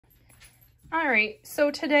All right,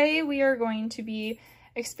 so today we are going to be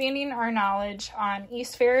expanding our knowledge on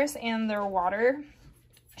East Ferris and their water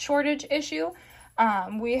shortage issue.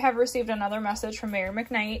 We have received another message from Mayor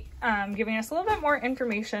McKnight giving us a little bit more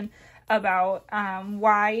information about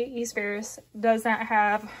why East Ferris does not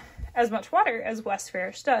have as much water as West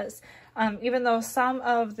Ferris does, even though some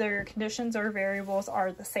of their conditions or variables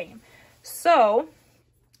are the same. So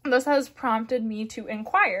this has prompted me to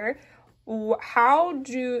inquire, how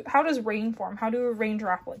does rain form? How do rain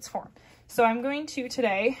droplets form? So I'm going to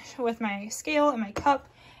today, with my scale and my cup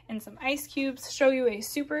and some ice cubes, show you a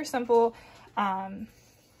super simple science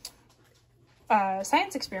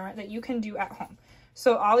experiment that you can do at home.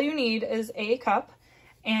 So all you need is a cup,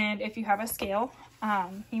 and if you have a scale,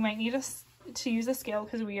 you might need to use a scale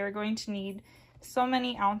because we are going to need so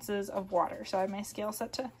many ounces of water. So I have my scale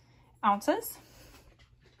set to ounces.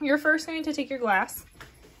 You're first going to take your glass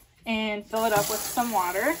and fill it up with some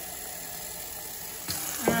water. I'm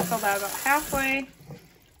gonna fill that about halfway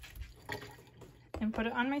and put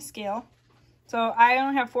it on my scale. So I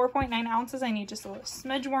only have 4.9 ounces. I need just a little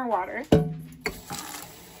smidge more water.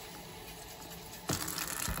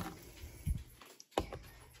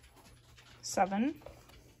 Seven.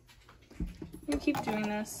 You keep doing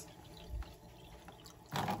this.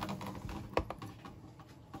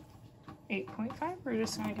 8.5. We're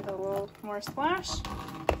just gonna give it a little more splash.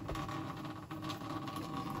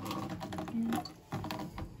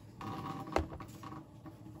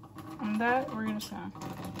 And that we're just gonna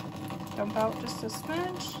dump out just a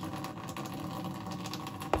smidge.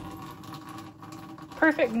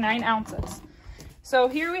 Perfect, 9 ounces. So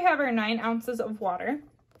here we have our 9 ounces of water.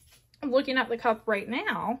 I'm looking at the cup right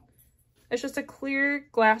now. It's just a clear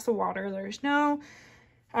glass of water. There's no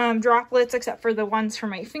droplets except for the ones from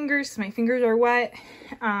my fingers. My fingers are wet.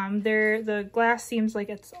 The glass seems like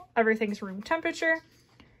everything's room temperature.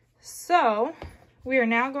 So we are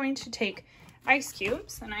now going to take ice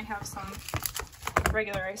cubes, and I have some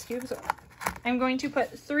regular ice cubes. I'm going to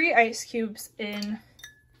put 3 ice cubes in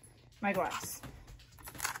my glass.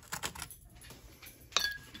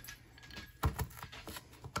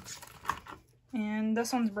 And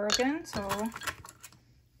this one's broken, so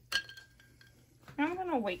I'm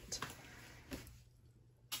gonna wait.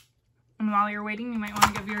 And while you're waiting, you might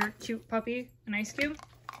want to give your cute puppy an ice cube.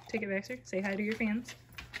 Take it back, sir. Say hi to your fans.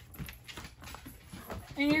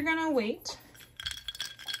 And you're gonna wait.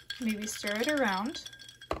 Maybe stir it around.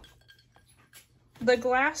 The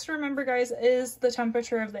glass, remember guys, is the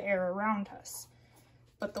temperature of the air around us.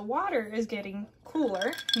 But the water is getting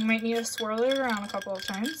cooler. You might need to swirl it around a couple of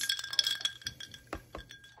times.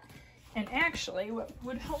 And actually, what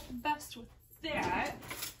would help best with that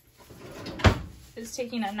is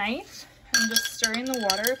taking a knife and just stirring the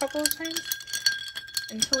water a couple of times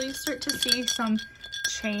until you start to see some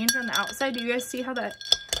change on the outside. Do you guys see how that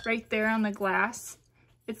right there on the glass,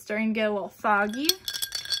 it's starting to get a little foggy?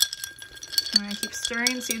 I'm gonna keep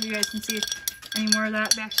stirring, see if you guys can see any more of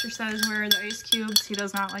that. Baxter says, where are the ice cubes? He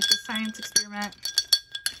does not like the science experiment.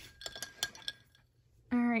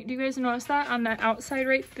 All right, do you guys notice that on the outside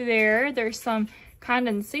right there, there's some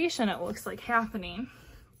condensation, it looks like, happening.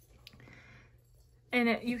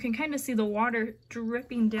 And you can kind of see the water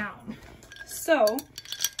dripping down. So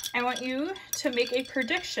I want you to make a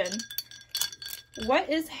prediction. What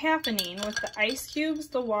is happening with the ice cubes,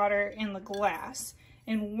 the water, and the glass?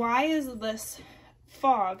 And why is this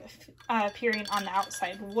fog appearing on the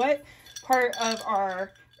outside? What part of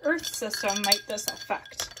our Earth system might this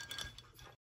affect?